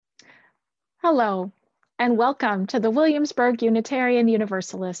Hello, and welcome to the Williamsburg Unitarian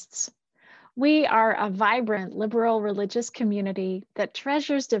Universalists. We are a vibrant liberal religious community that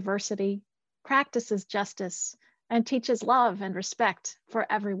treasures diversity, practices justice, and teaches love and respect for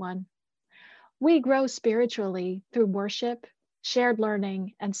everyone. We grow spiritually through worship, shared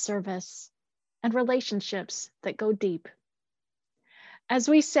learning, and service, and relationships that go deep. As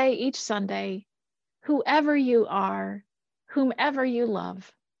we say each Sunday, whoever you are, whomever you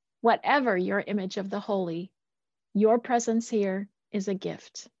love, whatever your image of the holy, your presence here is a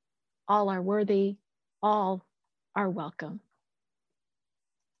gift. All are worthy, all are welcome.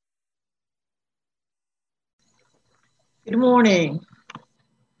 Good morning.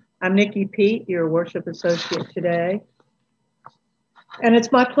 I'm Nikki Pete, your worship associate today. And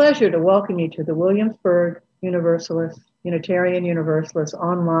it's my pleasure to welcome you to the Williamsburg Unitarian Universalist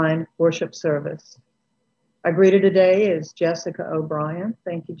online worship service. Our greeter today is Jessica O'Brien.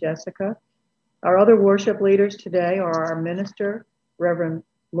 Thank you, Jessica. Our other worship leaders today are our minister, Reverend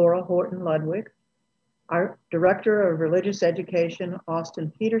Laura Horton Ludwig, our director of religious education,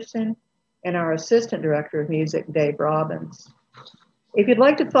 Austin Peterson, and our assistant director of music, Dave Robbins. If you'd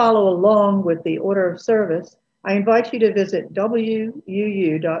like to follow along with the order of service, I invite you to visit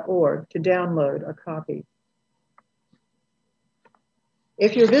wuu.org to download a copy.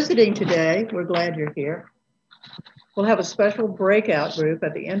 If you're visiting today, we're glad you're here. We'll have a special breakout group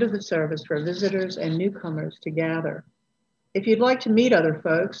at the end of the service for visitors and newcomers to gather. If you'd like to meet other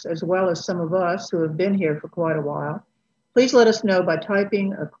folks, as well as some of us who have been here for quite a while, please let us know by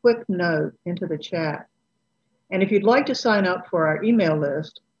typing a quick note into the chat. And if you'd like to sign up for our email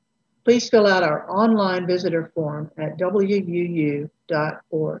list, please fill out our online visitor form at wuu.org.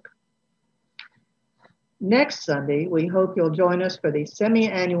 Next Sunday, we hope you'll join us for the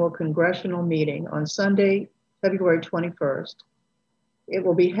semi-annual congressional meeting on Sunday, February 21st. It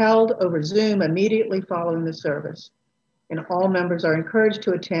will be held over Zoom immediately following the service, and all members are encouraged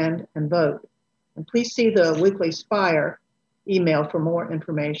to attend and vote. And please see the weekly Spire email for more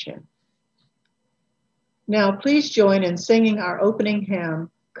information. Now, please join in singing our opening hymn,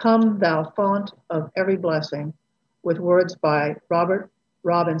 Come Thou Fount of Every Blessing, with words by Robert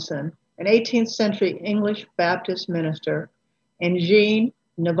Robinson, an 18th century English Baptist minister, and Jean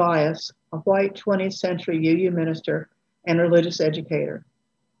Nevius, a white 20th century UU minister and religious educator.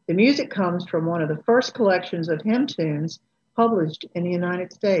 The music comes from one of the first collections of hymn tunes published in the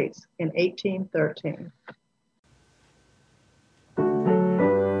United States in 1813.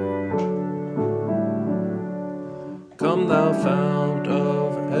 Come thou fount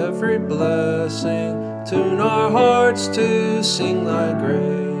of every blessing, tune our hearts to sing thy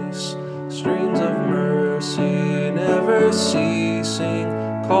grace. Streams of mercy never ceasing,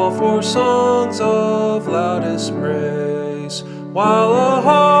 call for songs of loudest praise. While a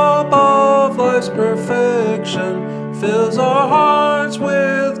hope of life's perfection fills our hearts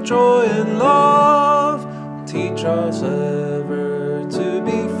with joy and love, teach us ever to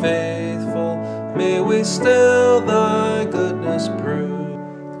be faithful, may we still thy goodness prove.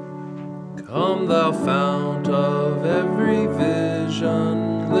 Come thou fount of every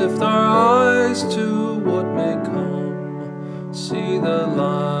vision, lift our eyes to what may come. See the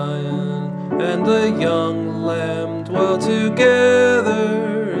lion and the young lamb dwell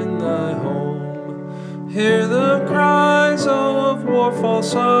together in thy home. Hear the cries of war fall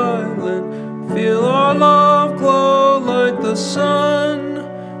silent, feel our love glow like the sun.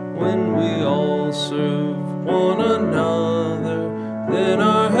 When we all serve one another, then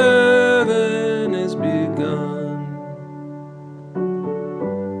our heaven is begun.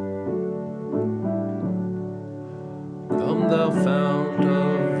 Come thou fount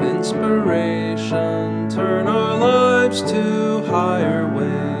of inspiration, turn our lives to higher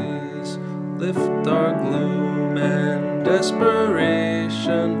ways. Lift our gloom and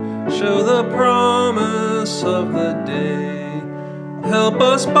desperation, show the promise of the day. Help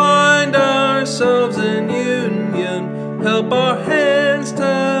us bind ourselves in union, help our hands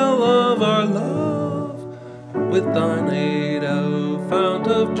tell of our love. With thine aid, O fount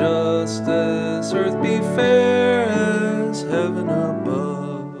of justice, earth be fair as heaven above.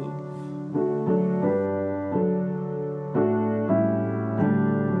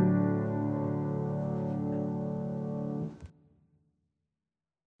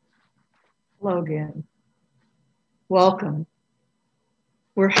 Hello again. Welcome.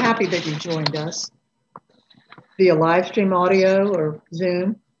 We're happy that you joined us via live stream audio or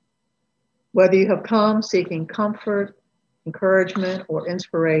Zoom. Whether you have come seeking comfort, encouragement, or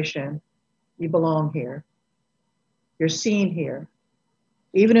inspiration, you belong here. You're seen here.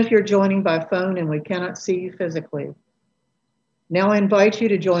 Even if you're joining by phone and we cannot see you physically, Now I invite you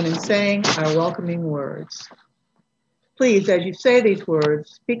to join in saying our welcoming words. Please, as you say these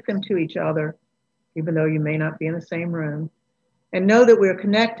words, speak them to each other, even though you may not be in the same room, and know that we're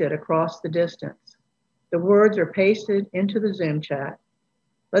connected across the distance. The words are pasted into the Zoom chat.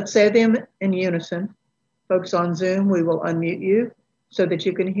 Let's say them in unison. Folks on Zoom, we will unmute you so that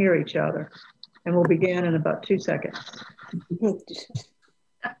you can hear each other. And we'll begin in about 2 seconds.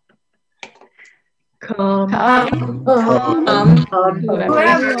 Come,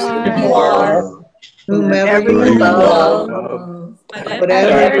 whomever you love,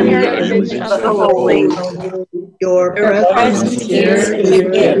 whatever your image of the holy, your presence here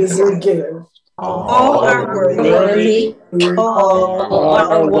is a gift. All are worthy, all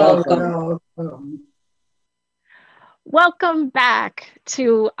are welcome. Welcome back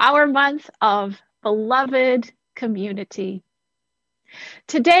to our month of beloved community.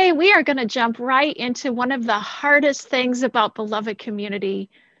 Today, we are going to jump right into one of the hardest things about beloved community,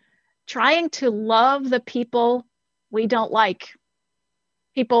 trying to love the people we don't like,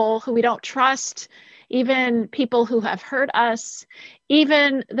 people who we don't trust, even people who have hurt us,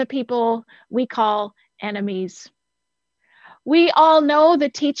 even the people we call enemies. We all know the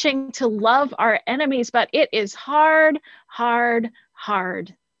teaching to love our enemies, but it is hard, hard,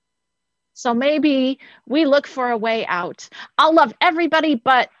 hard. So maybe we look for a way out. I'll love everybody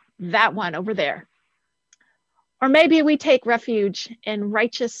but that one over there. Or maybe we take refuge in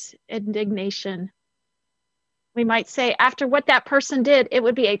righteous indignation. We might say, after what that person did, it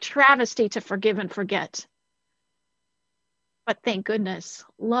would be a travesty to forgive and forget. But thank goodness,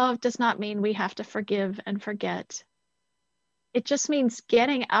 love does not mean we have to forgive and forget. It just means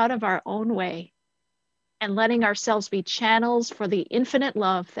getting out of our own way and letting ourselves be channels for the infinite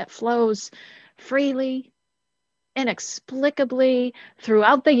love that flows freely, inexplicably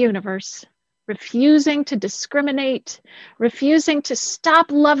throughout the universe, refusing to discriminate, refusing to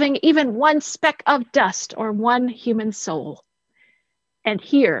stop loving even one speck of dust or one human soul. And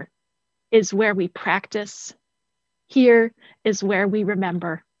here is where we practice. Here is where we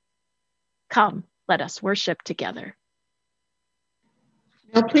remember. Come, let us worship together.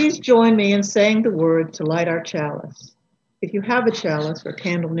 Now please join me in saying the word to light our chalice. If you have a chalice or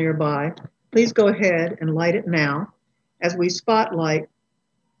candle nearby, please go ahead and light it now as we spotlight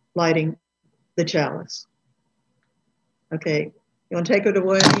lighting the chalice. Okay, you want to take it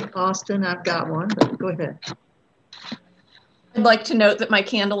away, Austin? I've got one, but go ahead. I'd like to note that my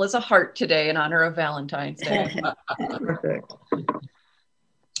candle is a heart today in honor of Valentine's Day. Perfect.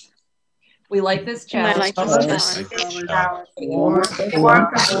 We light this chalice. The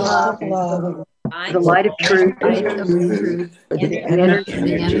light of truth, for the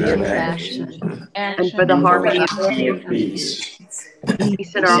energy of passion, and for the harmony of peace.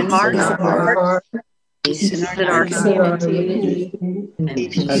 Peace in our hearts, peace in our community, and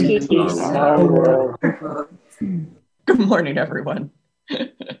peace in our world. Good morning, everyone.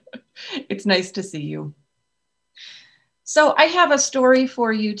 It's nice to see you. So I have a story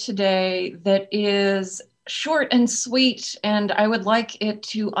for you today that is short and sweet, and I would like it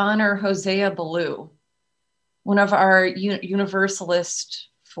to honor Hosea Ballou, one of our Universalist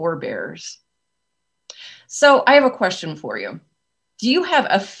forebears. So I have a question for you. Do you have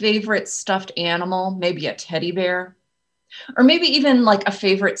a favorite stuffed animal, maybe a teddy bear? Or maybe even like a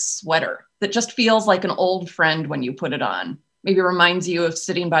favorite sweater that just feels like an old friend when you put it on? Maybe reminds you of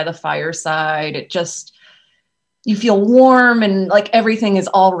sitting by the fireside. It just, you feel warm and like everything is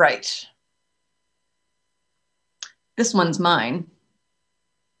all right. This one's mine.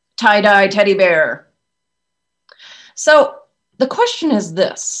 Tie-dye teddy bear. So the question is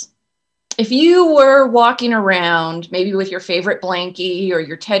this. If you were walking around, maybe with your favorite blankie or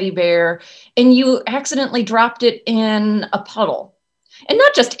your teddy bear, and you accidentally dropped it in a puddle, and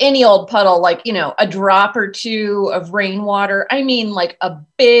not just any old puddle, like, you know, a drop or two of rainwater. I mean, like a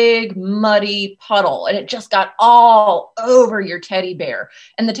big muddy puddle, and it just got all over your teddy bear.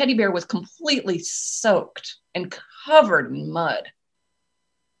 And the teddy bear was completely soaked and covered in mud.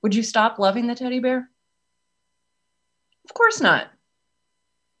 Would you stop loving the teddy bear? Of course not.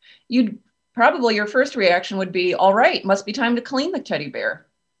 You'd probably, your first reaction would be, all right, must be time to clean the teddy bear.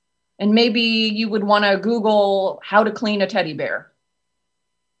 And maybe you would want to Google how to clean a teddy bear.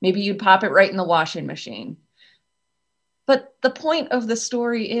 Maybe you'd pop it right in the washing machine. But the point of the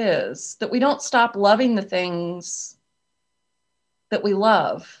story is that we don't stop loving the things that we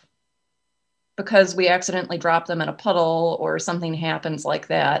love because we accidentally drop them in a puddle or something happens like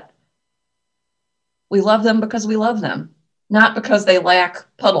that. We love them because we love them, not because they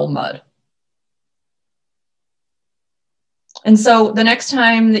lack puddle mud. And so the next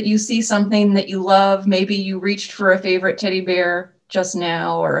time that you see something that you love, maybe you reached for a favorite teddy bear just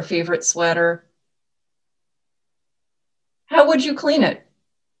now or a favorite sweater, how would you clean it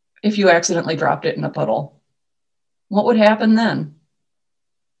if you accidentally dropped it in a puddle? What would happen then?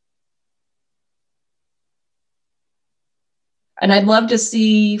 And I'd love to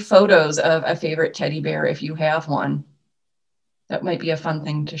see photos of a favorite teddy bear if you have one. That might be a fun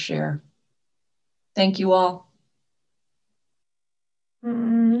thing to share. Thank you all.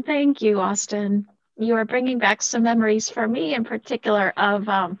 Thank you, Austin. You are bringing back some memories for me in particular of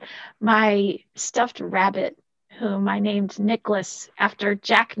my stuffed rabbit, whom I named Nicholas after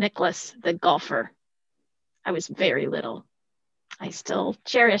Jack Nicklaus, the golfer. I was very little. I still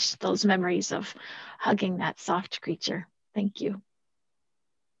cherish those memories of hugging that soft creature. Thank you.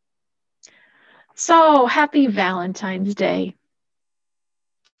 So happy Valentine's Day.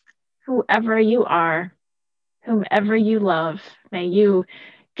 Whoever you are, whomever you love, may you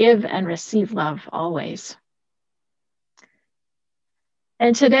give and receive love always.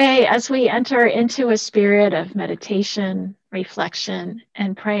 And today, as we enter into a spirit of meditation, reflection,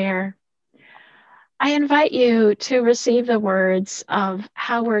 and prayer, I invite you to receive the words of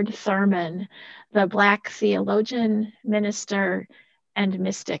Howard Thurman, the Black theologian, minister, and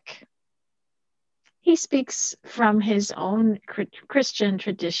mystic. He speaks from his own Christian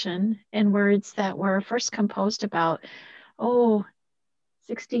tradition in words that were first composed about,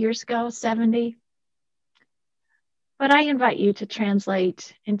 60 years ago, 70. But I invite you to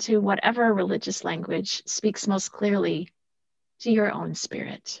translate into whatever religious language speaks most clearly to your own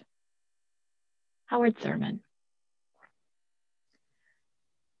spirit. Howard Thurman.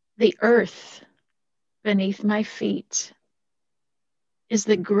 The earth beneath my feet is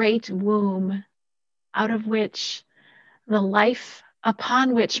the great womb out of which the life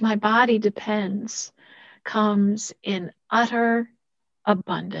upon which my body depends comes in utter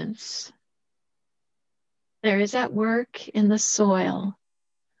abundance. There is at work in the soil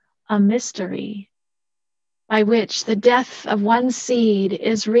a mystery by which the death of one seed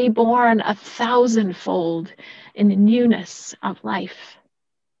is reborn 1,000-fold in the newness of life.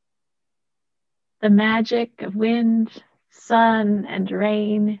 The magic of wind, sun, and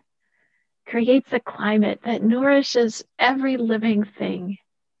rain creates a climate that nourishes every living thing.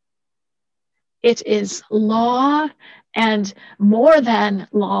 It is law and more than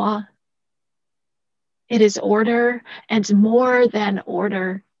law. It is order and more than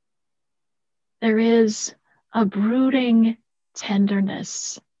order. There is a brooding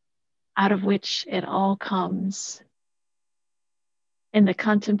tenderness out of which it all comes. In the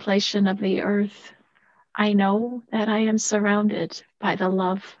contemplation of the earth, I know that I am surrounded by the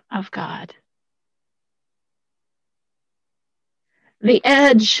love of God. The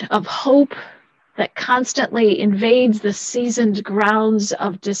edge of hope that constantly invades the seasoned grounds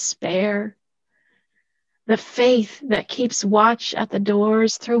of despair. The faith that keeps watch at the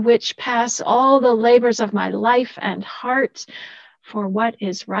doors through which pass all the labors of my life and heart for what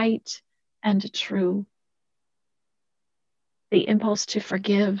is right and true. The impulse to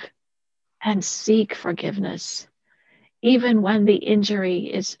forgive and seek forgiveness, even when the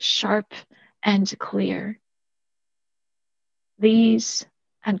injury is sharp and clear. These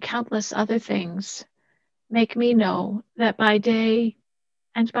and countless other things make me know that by day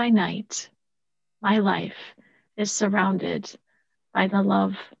and by night, my life is surrounded by the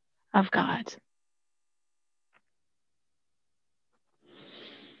love of God.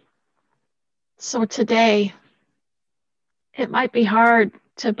 So today, it might be hard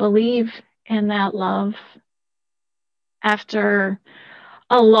to believe in that love after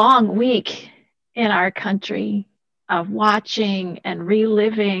a long week in our country of watching and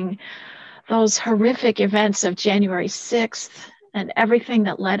reliving those horrific events of January 6th and everything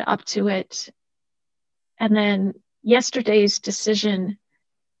that led up to it. And then yesterday's decision,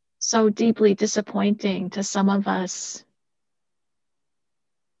 so deeply disappointing to some of us.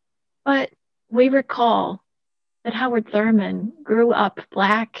 But we recall that Howard Thurman grew up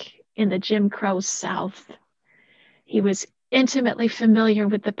Black in the Jim Crow South. He was intimately familiar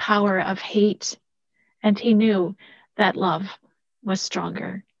with the power of hate, and he knew that love was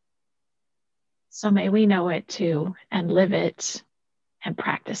stronger. So may we know it too, and live it, and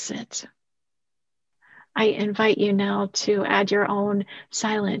practice it. I invite you now to add your own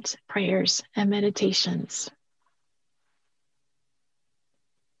silent prayers and meditations.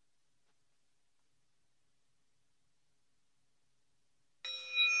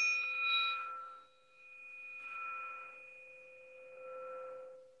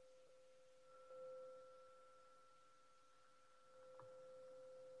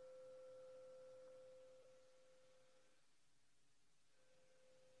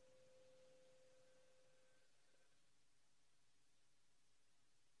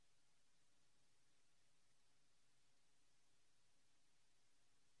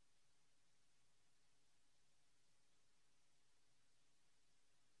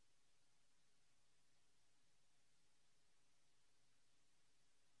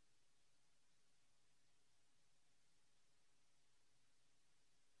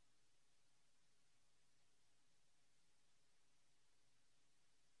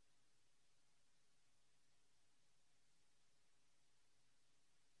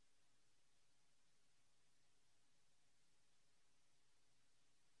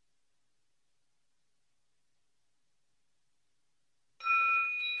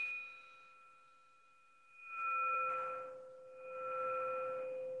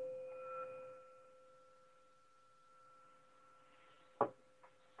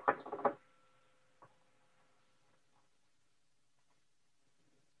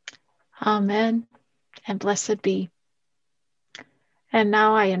 Amen, and blessed be. And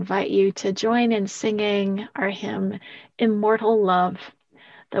now I invite you to join in singing our hymn, Immortal Love.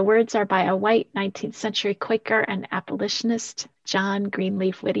 The words are by a white 19th century Quaker and abolitionist, John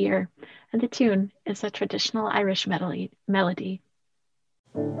Greenleaf Whittier, and the tune is a traditional Irish melody.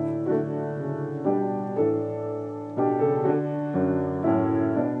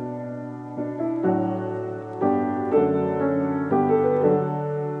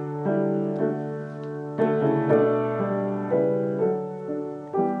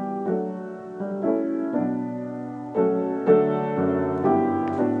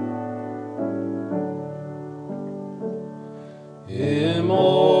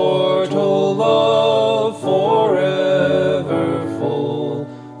 Immortal love, forever full,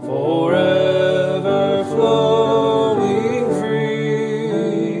 forever flowing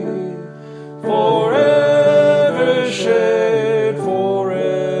free, forever shared,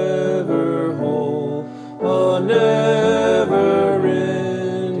 forever whole, a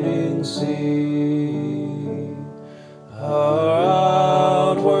never-ending sea. Our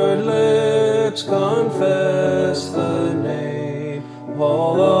outward lips confess the name,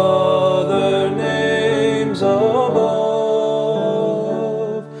 all other names above,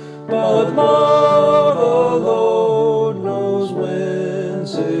 but love alone knows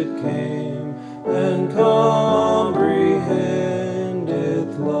whence it came and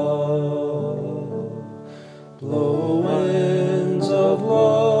comprehendeth love. Blow winds of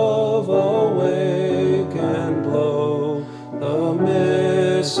love, awake and blow the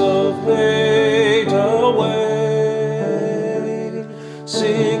mists of hate away.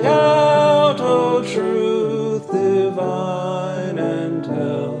 Sing out, O truth divine, and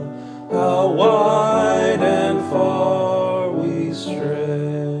tell how wide and far we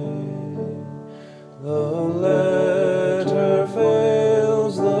stray. The letter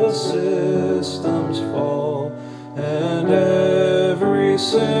fails, the systems fall, and every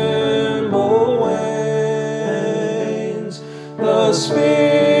symbol wanes. The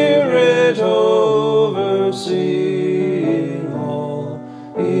Spirit overseeing all,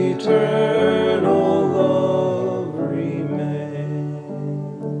 eternal love remains.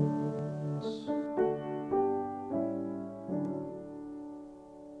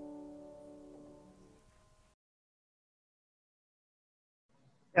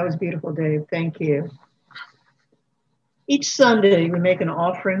 That was beautiful, Dave. Thank you. Each Sunday, we make an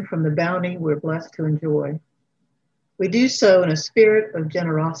offering from the bounty we're blessed to enjoy. We do so in a spirit of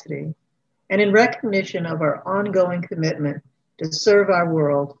generosity and in recognition of our ongoing commitment to serve our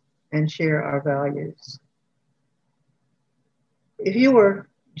world and share our values. If you are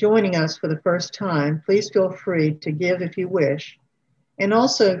joining us for the first time, please feel free to give if you wish, and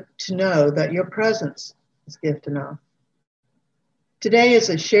also to know that your presence is gift enough. Today is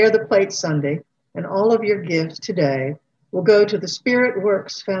a Share the Plate Sunday, and all of your gifts today will go to the Spirit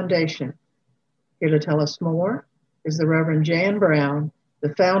Works Foundation. Here to tell us more is the Reverend Jan Brown,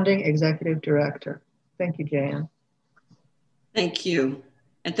 the founding executive director. Thank you, Jan. Thank you.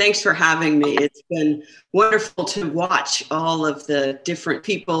 And thanks for having me. It's been wonderful to watch all of the different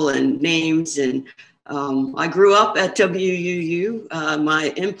people and names. And I grew up at WUU.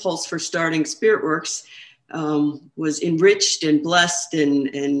 My impulse for starting Spiritworks was enriched and blessed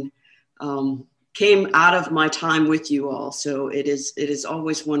and came out of my time with you all. So it is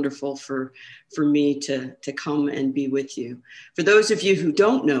always wonderful for me to come and be with you. For those of you who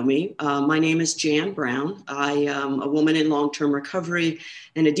don't know me, my name is Jan Brown. I am a woman in long-term recovery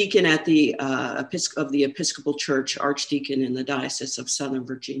and a deacon at the Episcopal Church, Archdeacon in the Diocese of Southern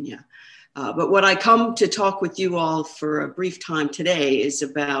Virginia. But what I come to talk with you all for a brief time today is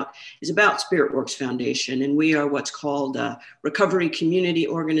about Spiritworks Foundation, and we are what's called a recovery community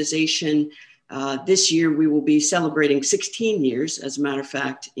organization. This year we will be celebrating 16 years, as a matter of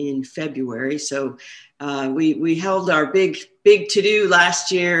fact, in February. So we held our big to-do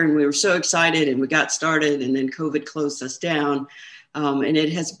last year, and we were so excited, and we got started, and then COVID closed us down. And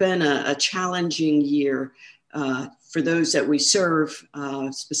it has been a challenging year for those that we serve,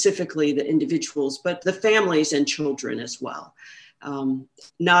 specifically the individuals, but the families and children as well.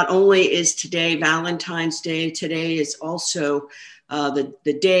 Not only is today Valentine's Day, today is also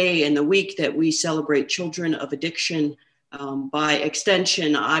the day and the week that we celebrate children of addiction. By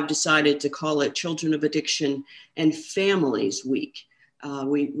extension, I've decided to call it Children of Addiction and Families Week.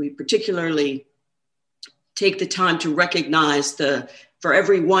 We particularly take the time to recognize for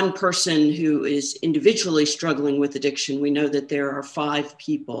every one person who is individually struggling with addiction, we know that there are 5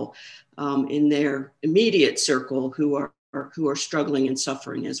 people in their immediate circle who are struggling and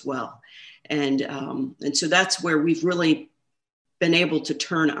suffering as well. And so that's where we've really been able to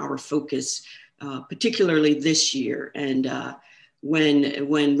turn our focus, particularly this year. And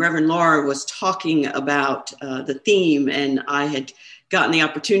when Reverend Laura was talking about the theme, and I had gotten the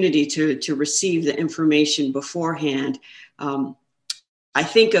opportunity to receive the information beforehand, I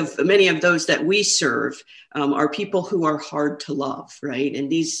think of many of those that we serve are people who are hard to love, right? And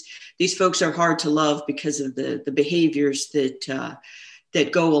these folks are hard to love because of the behaviors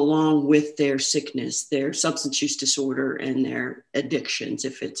that go along with their sickness, their substance use disorder, and their addictions,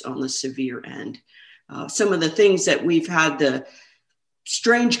 if it's on the severe end. Some of the things that we've had the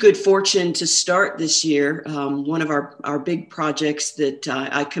strange good fortune to start this year, one of our big projects that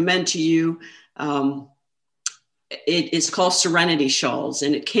I commend to you, it is called Serenity Shawls,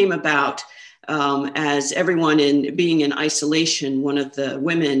 and it came about as everyone being in isolation. One of the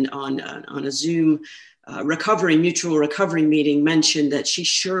women on a Zoom mutual recovery meeting mentioned that she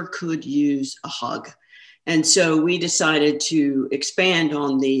sure could use a hug. And so we decided to expand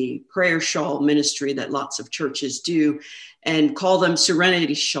on the prayer shawl ministry that lots of churches do and call them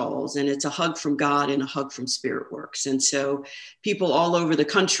Serenity Shawls. And it's a hug from God and a hug from Spirit Works. And so people all over the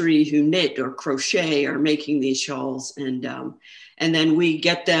country who knit or crochet are making these shawls. And then we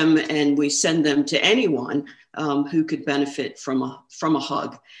get them and we send them to anyone who could benefit from a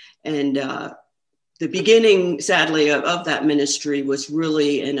hug. And the beginning, sadly, of that ministry was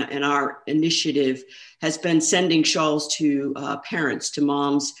really, and our initiative has been sending shawls to parents, to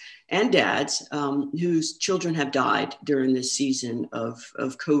moms and dads whose children have died during this season of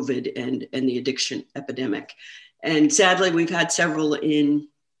COVID and the addiction epidemic. And sadly, we've had several in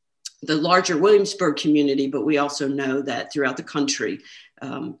the larger Williamsburg community, but we also know that throughout the country,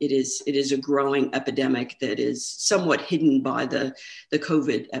 it is a growing epidemic that is somewhat hidden by the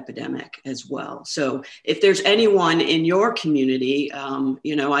COVID epidemic as well. So if there's anyone in your community,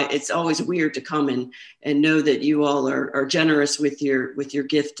 it's always weird to come and know that you all are generous with your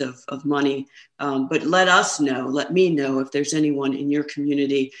gift of money. But let me know if there's anyone in your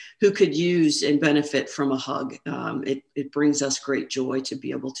community who could use and benefit from a hug. It brings us great joy to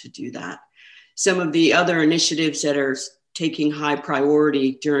be able to do that. Some of the other initiatives that are taking high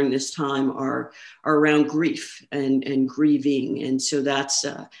priority during this time are around grief and grieving. And so that's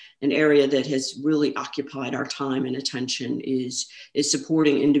an area that has really occupied our time and attention is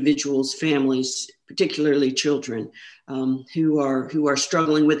supporting individuals, families, particularly children who are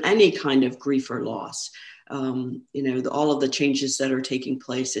struggling with any kind of grief or loss. All of the changes that are taking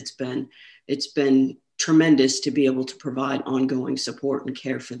place, it's been tremendous to be able to provide ongoing support and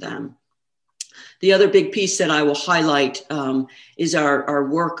care for them. The other big piece that I will highlight is our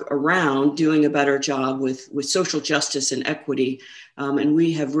work around doing a better job with social justice and equity. And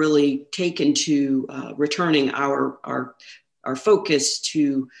we have really taken to returning our focus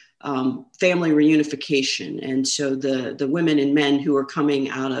to family reunification. And so the women and men who are coming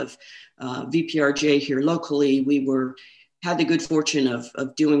out of VPRJ here locally, we had the good fortune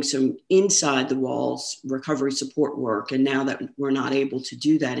of doing some inside the walls recovery support work. And now that we're not able to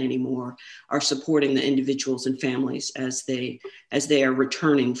do that anymore, are supporting the individuals and families as they are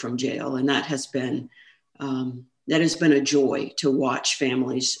returning from jail. And that has been a joy to watch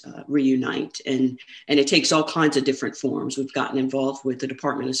families reunite. And it takes all kinds of different forms. We've gotten involved with the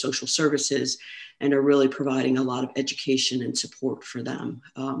Department of Social Services and are really providing a lot of education and support for them.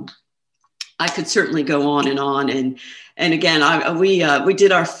 I could certainly go on. And again, we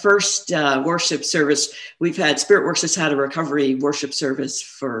did our first worship service. Spirit Works has had a recovery worship service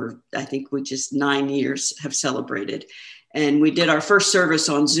for, I think we just 9 years have celebrated. And we did our first service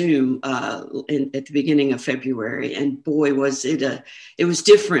on Zoom at the beginning of February. And boy, it was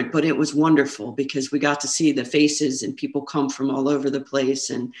different, but it was wonderful because we got to see the faces and people come from all over the place.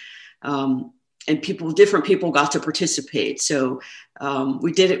 And different people got to participate. So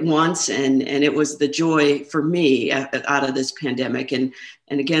we did it once and it was the joy for me out of this pandemic. And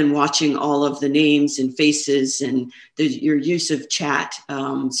again, watching all of the names and faces and your use of chat.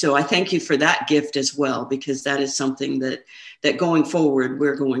 So I thank you for that gift as well, because that is something that going forward,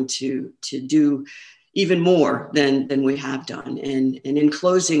 we're going to do even more than we have done. And in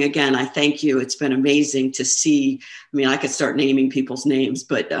closing, again, I thank you. It's been amazing to see. I mean, I could start naming people's names,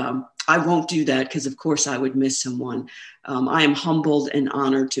 but I won't do that because, of course, I would miss someone. I am humbled and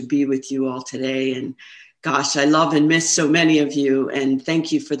honored to be with you all today. And gosh, I love and miss so many of you. And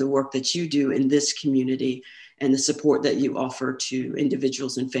thank you for the work that you do in this community and the support that you offer to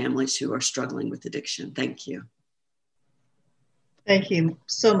individuals and families who are struggling with addiction. Thank you. Thank you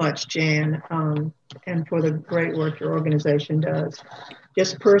so much, Jan, and for the great work your organization does.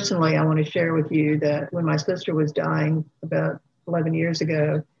 Just personally, I want to share with you that when my sister was dying about 11 years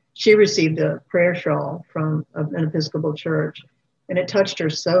ago, she received a prayer shawl from an Episcopal church. And it touched her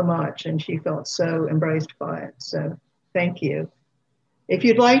so much, and she felt so embraced by it. So thank you. If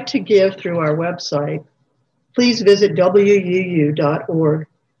you'd like to give through our website, please visit wuu.org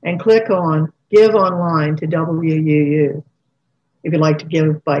and click on Give Online to WUU. If you'd like to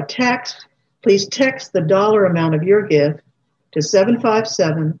give by text, please text the dollar amount of your gift to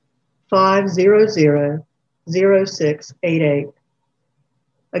 757-500-0688.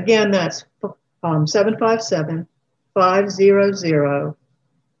 Again, that's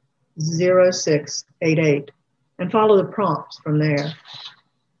 757-500-0688, and follow the prompts from there.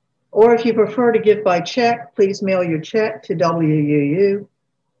 Or if you prefer to give by check, please mail your check to WUU,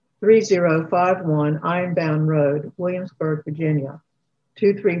 3051 Ironbound Road, Williamsburg, Virginia,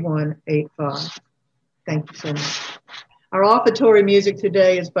 23185. Thank you so much. Our offertory music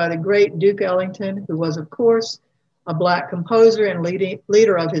today is by the great Duke Ellington, who was, of course, a Black composer and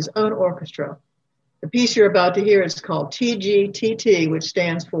leader of his own orchestra. The piece you're about to hear is called TGTT, which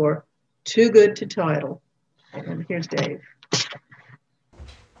stands for Too Good to Title. And here's Dave.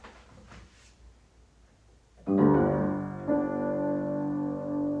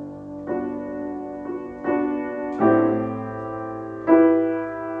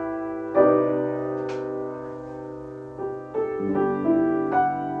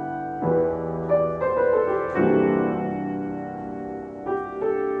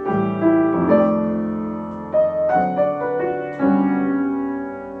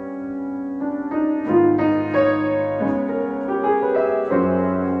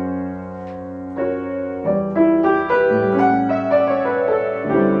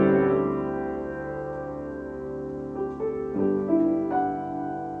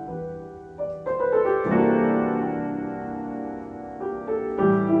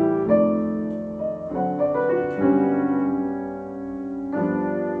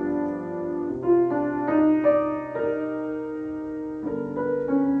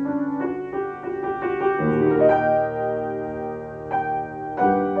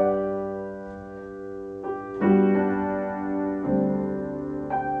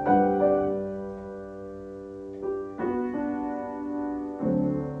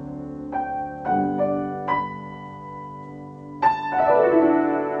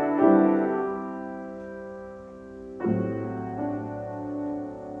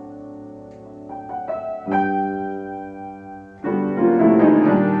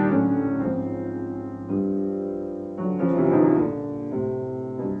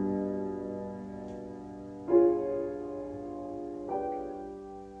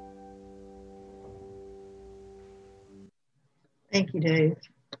 Thank you, Dave.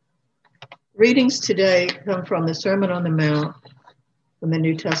 Readings today come from the Sermon on the Mount from the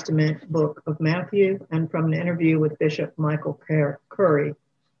New Testament book of Matthew and from an interview with Bishop Michael Curry.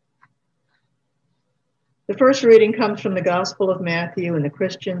 The first reading comes from the Gospel of Matthew and the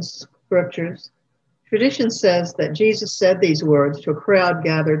Christian scriptures. Tradition says that Jesus said these words to a crowd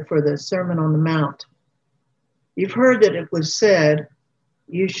gathered for the Sermon on the Mount. You've heard that it was said,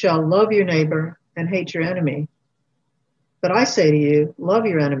 you shall love your neighbor and hate your enemy. But I say to you, love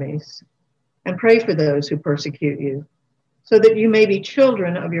your enemies and pray for those who persecute you, so that you may be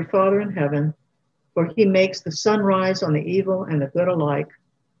children of your Father in heaven, for he makes the sun rise on the evil and the good alike,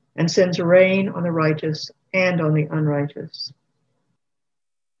 and sends rain on the righteous and on the unrighteous.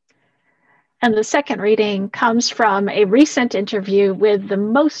 And the second reading comes from a recent interview with the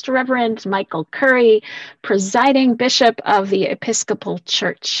Most Reverend Michael Curry, presiding bishop of the Episcopal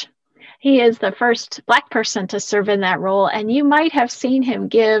Church. He is the first Black person to serve in that role, and you might have seen him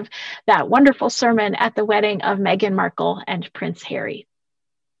give that wonderful sermon at the wedding of Meghan Markle and Prince Harry.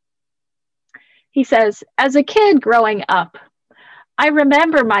 He says, as a kid growing up, I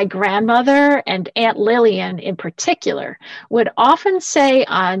remember my grandmother and Aunt Lillian in particular would often say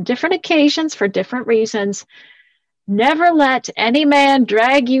on different occasions for different reasons, never let any man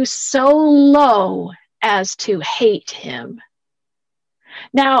drag you so low as to hate him.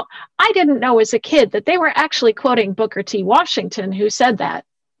 Now, I didn't know as a kid that they were actually quoting Booker T. Washington, who said that.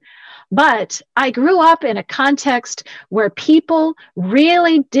 But I grew up in a context where people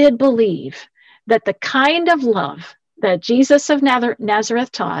really did believe that the kind of love that Jesus of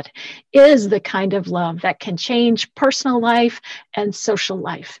Nazareth taught is the kind of love that can change personal life and social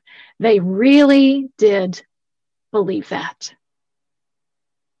life. They really did believe that.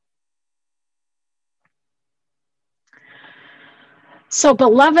 So,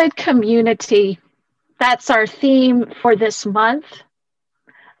 beloved community, that's our theme for this month.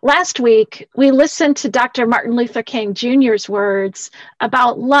 Last week, we listened to Dr. Martin Luther King Jr.'s words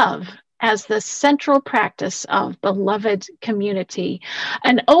about love as the central practice of beloved community.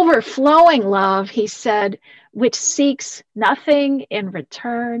 An overflowing love, he said, which seeks nothing in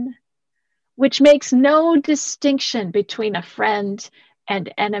return, which makes no distinction between a friend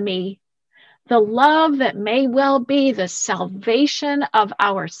and enemy, the love that may well be the salvation of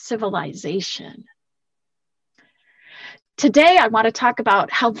our civilization. Today, I want to talk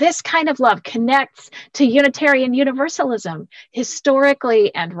about how this kind of love connects to Unitarian Universalism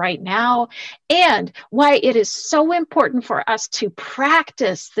historically and right now, and why it is so important for us to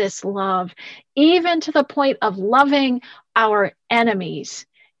practice this love, even to the point of loving our enemies,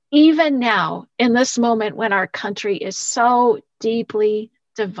 even now in this moment when our country is so deeply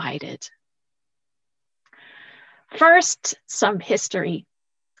divided. First, some history.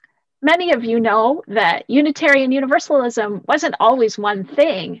 Many of you know that Unitarian Universalism wasn't always one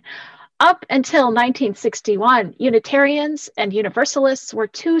thing. Up until 1961, Unitarians and Universalists were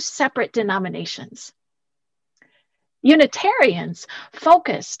two separate denominations. Unitarians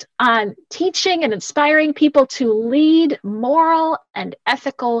focused on teaching and inspiring people to lead moral and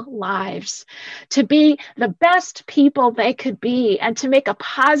ethical lives, to be the best people they could be, and to make a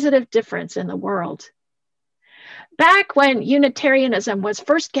positive difference in the world. Back when Unitarianism was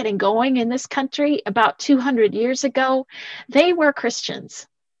first getting going in this country about 200 years ago, they were Christians.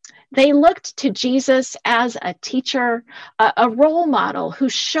 They looked to Jesus as a teacher, a role model who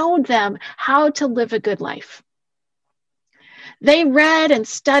showed them how to live a good life. They read and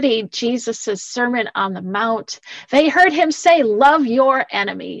studied Jesus's Sermon on the Mount. They heard him say, "Love your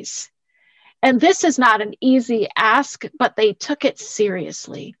enemies." And this is not an easy ask, but they took it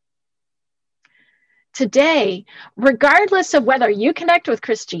seriously. Today, regardless of whether you connect with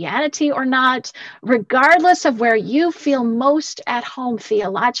Christianity or not, regardless of where you feel most at home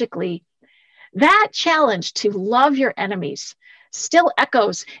theologically, that challenge to love your enemies still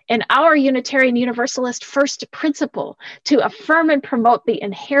echoes in our Unitarian Universalist first principle to affirm and promote the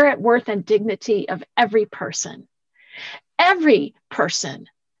inherent worth and dignity of every person. Every person,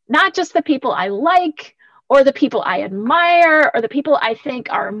 not just the people I like, or the people I admire, or the people I think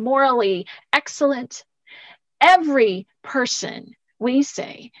are morally excellent. Every person, we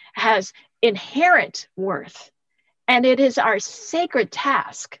say, has inherent worth, and it is our sacred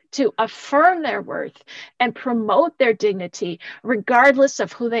task to affirm their worth and promote their dignity, regardless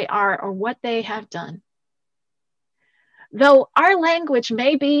of who they are or what they have done. Though our language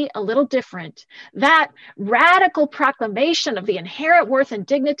may be a little different, that radical proclamation of the inherent worth and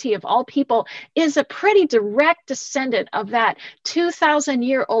dignity of all people is a pretty direct descendant of that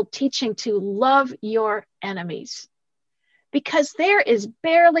 2,000-year-old teaching to love your enemies. Because there is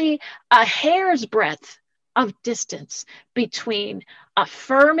barely a hair's breadth of distance between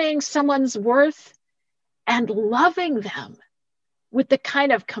affirming someone's worth and loving them with the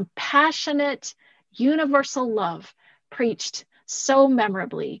kind of compassionate, universal love preached so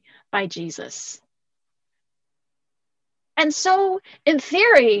memorably by Jesus. And so, in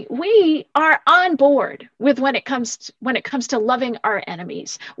theory, we are on board with when it comes to loving our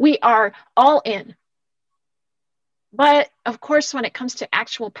enemies. We are all in. But of course, when it comes to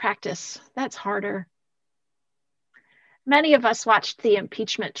actual practice, that's harder. Many of us watched the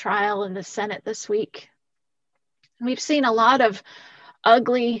impeachment trial in the Senate this week. We've seen a lot of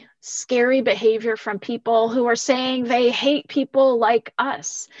ugly, scary behavior from people who are saying they hate people like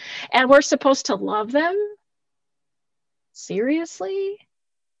us, and we're supposed to love them? Seriously?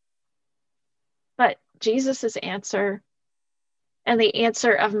 But Jesus's answer, and the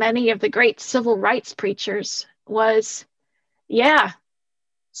answer of many of the great civil rights preachers, was, yeah,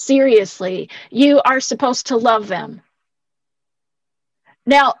 seriously, you are supposed to love them.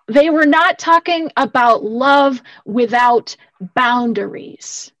 Now, they were not talking about love without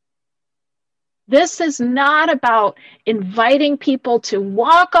boundaries. This is not about inviting people to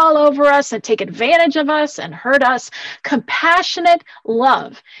walk all over us and take advantage of us and hurt us. Compassionate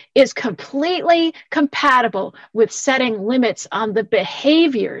love is completely compatible with setting limits on the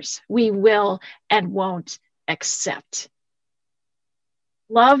behaviors we will and won't accept.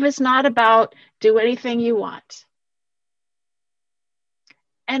 Love is not about do anything you want.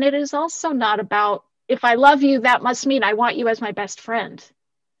 And it is also not about, if I love you, that must mean I want you as my best friend.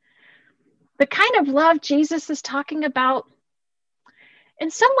 The kind of love Jesus is talking about, in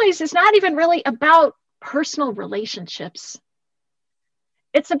some ways, is not even really about personal relationships.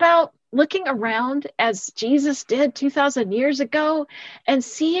 It's about looking around as Jesus did 2,000 years ago and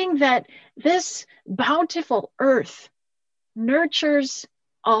seeing that this bountiful earth nurtures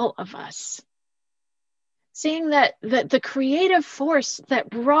all of us. Seeing that the creative force that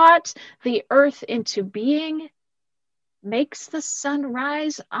brought the earth into being makes the sun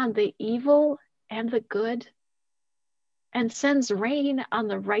rise on the evil and the good, and sends rain on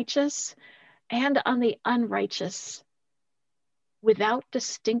the righteous and on the unrighteous without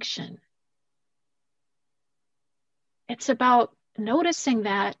distinction. It's about noticing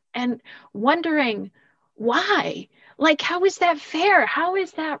that and wondering why. Like, how is that fair? How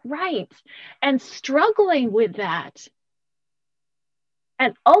is that right? And struggling with that.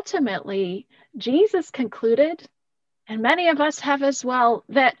 And ultimately, Jesus concluded, and many of us have as well,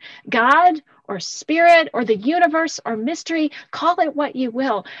 that God or spirit or the universe or mystery, call it what you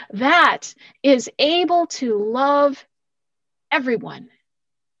will, that is able to love everyone,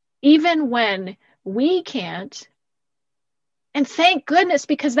 even when we can't. And thank goodness,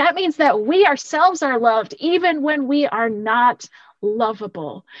 because that means that we ourselves are loved even when we are not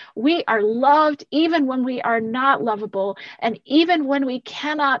lovable. We are loved even when we are not lovable, and even when we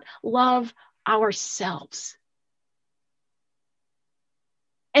cannot love ourselves.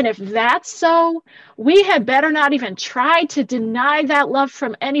 And if that's so, we had better not even try to deny that love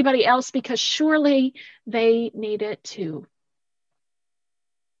from anybody else, because surely they need it too.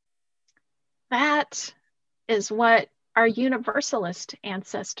 That is what our Universalist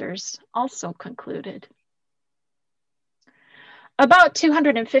ancestors also concluded. About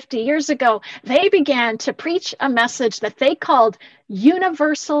 250 years ago, they began to preach a message that they called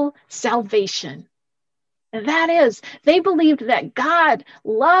universal salvation. And that is, they believed that God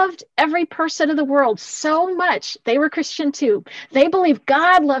loved every person in the world so much. They were Christian too. They believed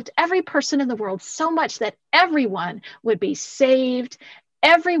God loved every person in the world so much that everyone would be saved.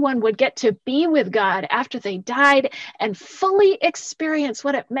 Everyone would get to be with God after they died and fully experience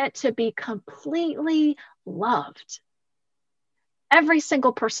what it meant to be completely loved. Every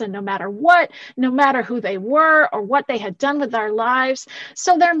single person, no matter what, no matter who they were or what they had done with their lives.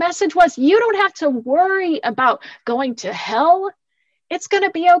 So their message was, you don't have to worry about going to hell. It's going to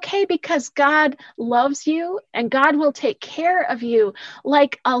be okay because God loves you and God will take care of you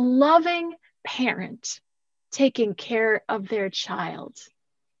like a loving parent taking care of their child.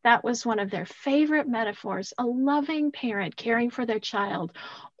 That was one of their favorite metaphors, a loving parent caring for their child,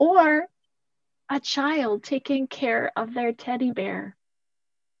 or a child taking care of their teddy bear.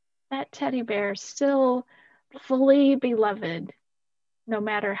 That teddy bear still fully beloved, no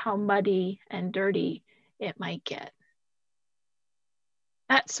matter how muddy and dirty it might get.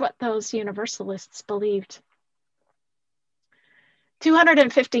 That's what those Universalists believed.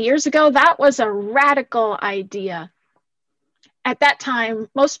 250 years ago, that was a radical idea. At that time,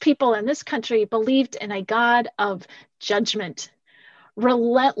 most people in this country believed in a God of judgment,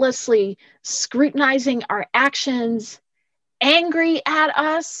 relentlessly scrutinizing our actions, angry at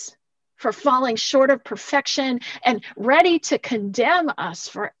us for falling short of perfection, and ready to condemn us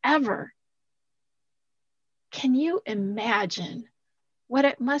forever. Can you imagine what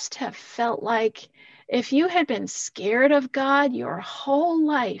it must have felt like if you had been scared of God your whole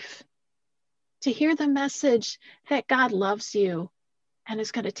life, to hear the message that God loves you and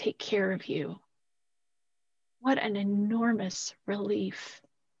is going to take care of you? What an enormous relief.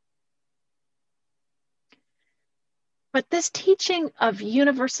 But this teaching of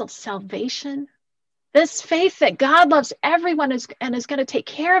universal salvation, this faith that God loves everyone and is going to take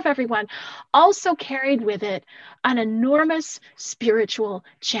care of everyone, also carried with it an enormous spiritual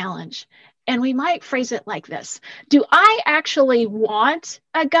challenge. And we might phrase it like this: do I actually want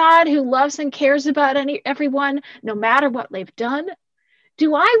a God who loves and cares about everyone, no matter what they've done?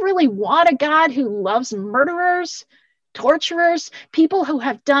 Do I really want a God who loves murderers, torturers, people who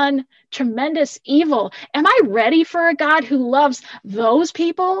have done tremendous evil? Am I ready for a God who loves those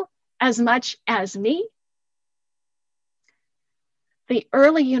people as much as me? The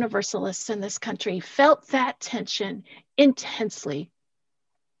early Universalists in this country felt that tension intensely.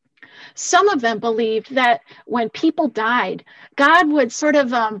 Some of them believed that when people died, God would sort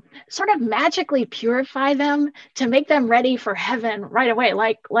of magically purify them to make them ready for heaven right away,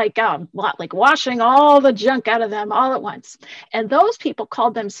 like washing all the junk out of them all at once. And those people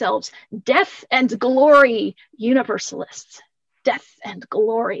called themselves Death and Glory Universalists. Death and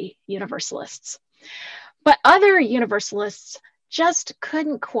Glory Universalists. But other Universalists just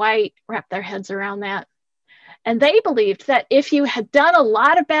couldn't quite wrap their heads around that. And they believed that if you had done a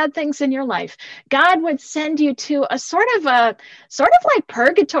lot of bad things in your life, God would send you to a sort of like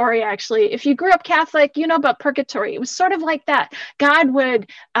purgatory, actually. If you grew up Catholic, you know about purgatory. It was sort of like that. God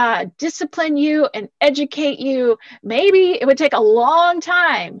would discipline you and educate you. Maybe it would take a long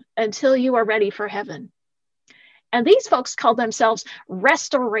time until you are ready for heaven. And these folks called themselves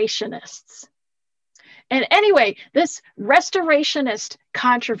restorationists. And anyway, this restorationist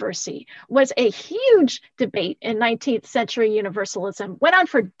controversy was a huge debate in 19th century Universalism, went on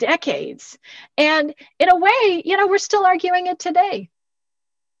for decades. And in a way, we're still arguing it today.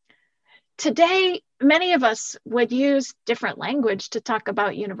 today, many of us would use different language to talk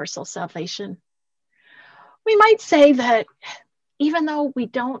about universal salvation. We might say that even though we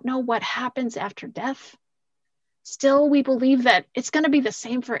don't know what happens after death, still we believe that it's going to be the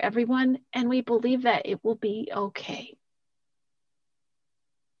same for everyone, and we believe that it will be okay.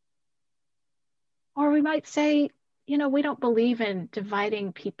 Or we might say, you know, we don't believe in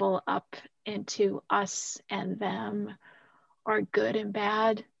dividing people up into us and them, or good and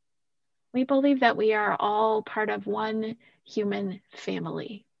bad. We believe that we are all part of one human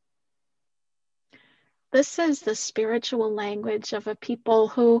family. This is the spiritual language of a people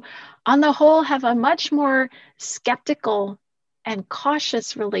who, on the whole, have a much more skeptical and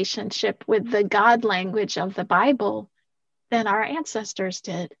cautious relationship with the God language of the Bible than our ancestors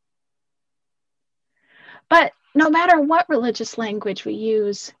did. But no matter what religious language we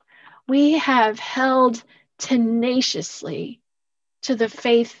use, we have held tenaciously to the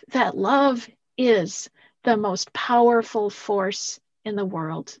faith that love is the most powerful force in the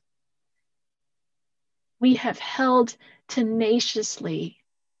world. We have held tenaciously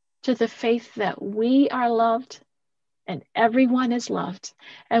to the faith that we are loved and everyone is loved,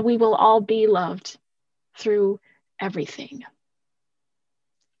 and we will all be loved through everything.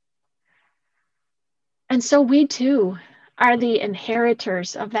 And so we too are the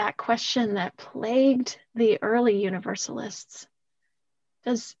inheritors of that question that plagued the early Universalists.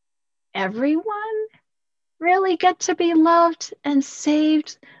 Does everyone really get to be loved and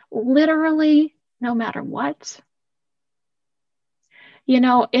saved literally no matter what? You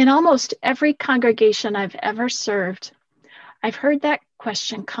know, in almost every congregation I've ever served, I've heard that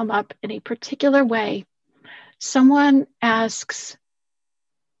question come up in a particular way. Someone asks,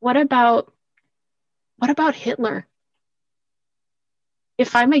 what about Hitler?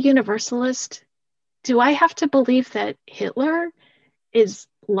 If I'm a Universalist, do I have to believe that Hitler is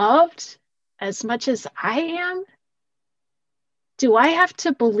loved as much as I am? Do I have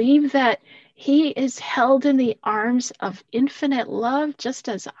to believe that he is held in the arms of infinite love just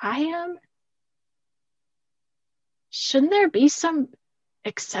as I am? Shouldn't there be some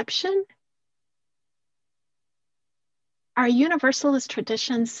exception? Our Universalist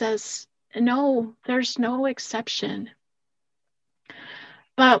tradition says, no, there's no exception.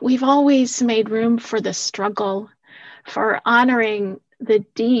 But we've always made room for the struggle, for honoring the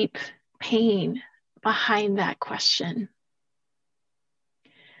deep pain behind that question.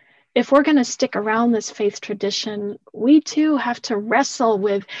 If we're going to stick around this faith tradition, we too have to wrestle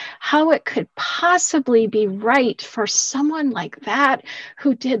with how it could possibly be right for someone like that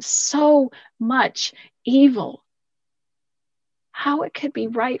who did so much evil. How it could be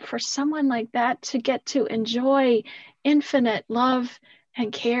right for someone like that to get to enjoy infinite love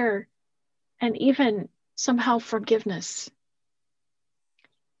and care and even somehow forgiveness.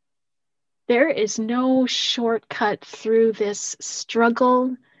 There is no shortcut through this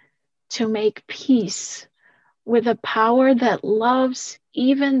struggle to make peace with a power that loves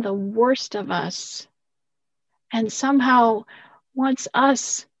even the worst of us and somehow wants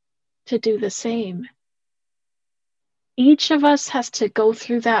us to do the same. Each of us has to go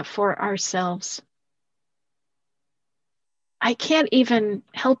through that for ourselves. I can't even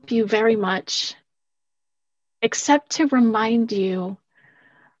help you very much, except to remind you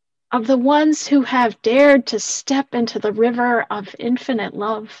of the ones who have dared to step into the river of infinite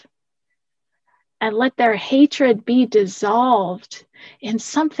love and let their hatred be dissolved in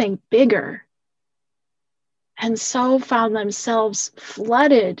something bigger, and so found themselves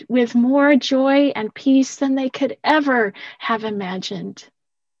flooded with more joy and peace than they could ever have imagined.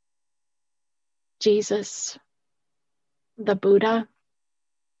 Jesus, the Buddha,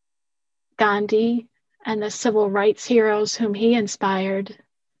 Gandhi, and the civil rights heroes whom he inspired,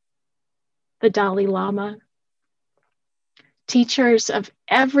 the Dalai Lama, teachers of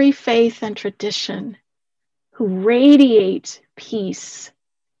every faith and tradition who radiate peace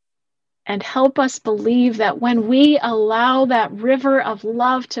and help us believe that when we allow that river of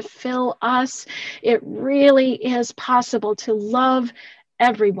love to fill us, it really is possible to love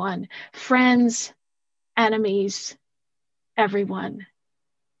everyone, friends, enemies, everyone,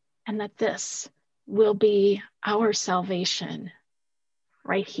 and that this will be our salvation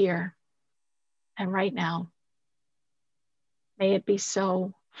right here and right now. May it be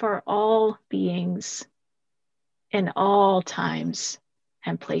so for all beings in all times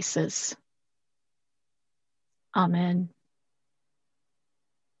and places. Amen.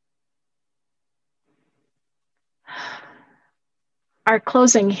 Our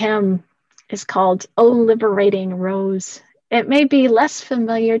closing hymn is called O Liberating Rose. It may be less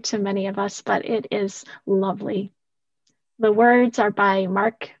familiar to many of us, but it is lovely. The words are by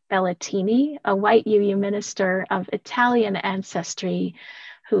Mark Bellatini, a white UU minister of Italian ancestry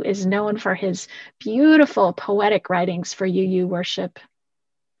who is known for his beautiful poetic writings for UU worship.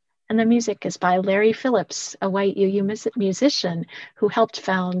 And the music is by Larry Phillips, a white UU musician who helped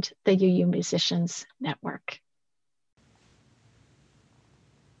found the UU Musicians Network.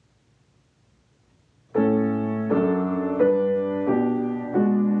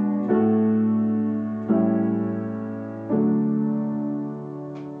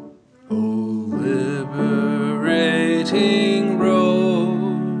 Liberating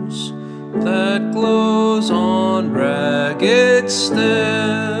rose that glows on ragged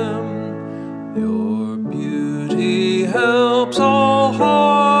stem, your beauty helps all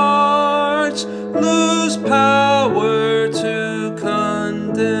hearts lose power to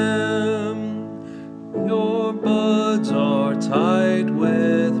condemn. Your buds are tied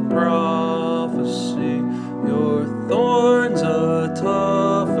with prophecy, your thorns a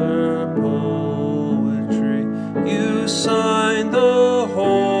tougher poetry. You sign the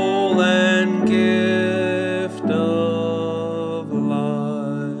whole and gift of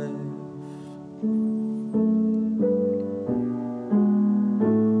life.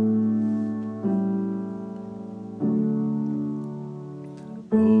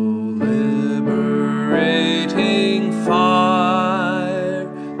 Oh, liberating fire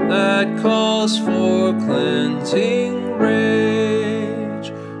that calls for cleansing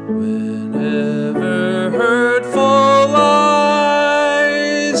rage. Whenever hurtful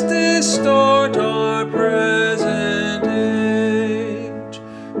eyes distort our present age,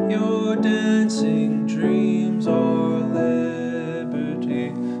 your dancing dreams are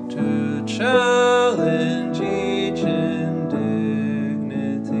liberty to challenge each indignity.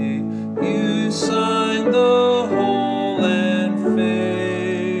 You sign the whole and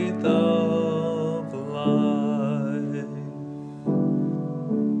faith of life.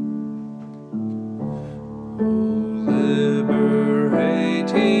 Oh,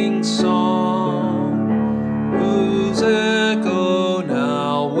 liberating song, whose echo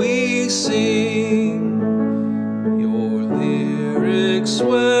now we sing, your lyrics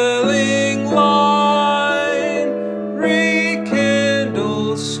swelling line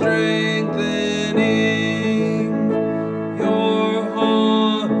rekindle strengthening. Your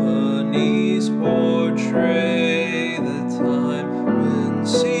harmonies portray the time when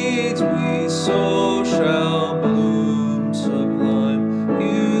seeds we sow shall bloom sublime.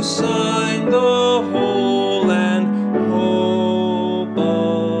 You sign the whole and hope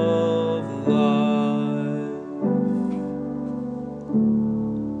of life.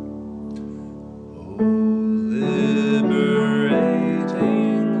 Oh,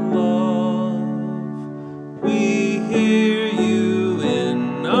 liberating love, we hear you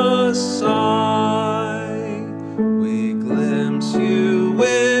in a sigh. We glimpse you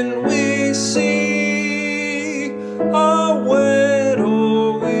when we see a wet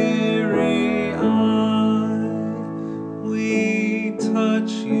or weary eye. We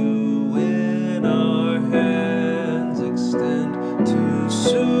touch you when our hands extend to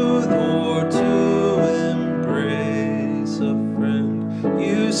soothe or to embrace a friend.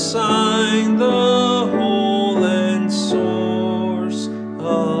 You sign the whole and source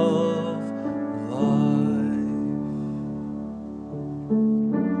of life.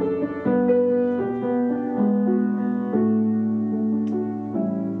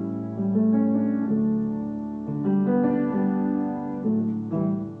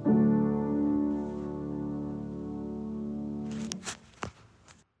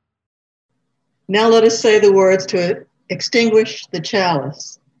 Now let us say the words to extinguish the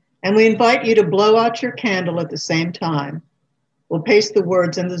chalice. And we invite you to blow out your candle at the same time. We'll paste the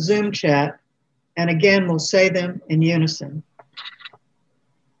words in the Zoom chat, and again, we'll say them in unison.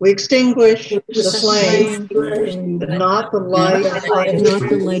 We extinguish the flame, but not the light of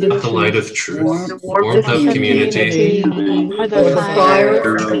truth, the warmth of community, or or the fire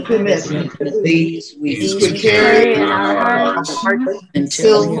of commitment. these we carry in our hearts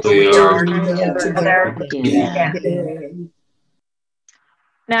until we are together again.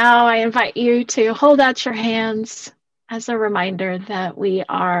 Now I invite you to hold out your hands as a reminder that we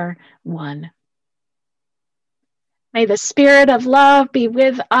are one. May the spirit of love be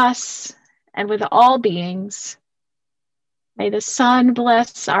with us and with all beings. May the sun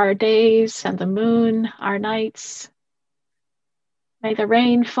bless our days and the moon our nights. May the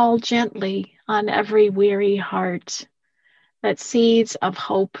rain fall gently on every weary heart, that seeds of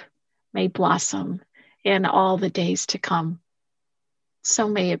hope may blossom in all the days to come. So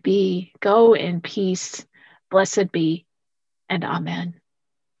may it be. Go in peace. Blessed be, and amen.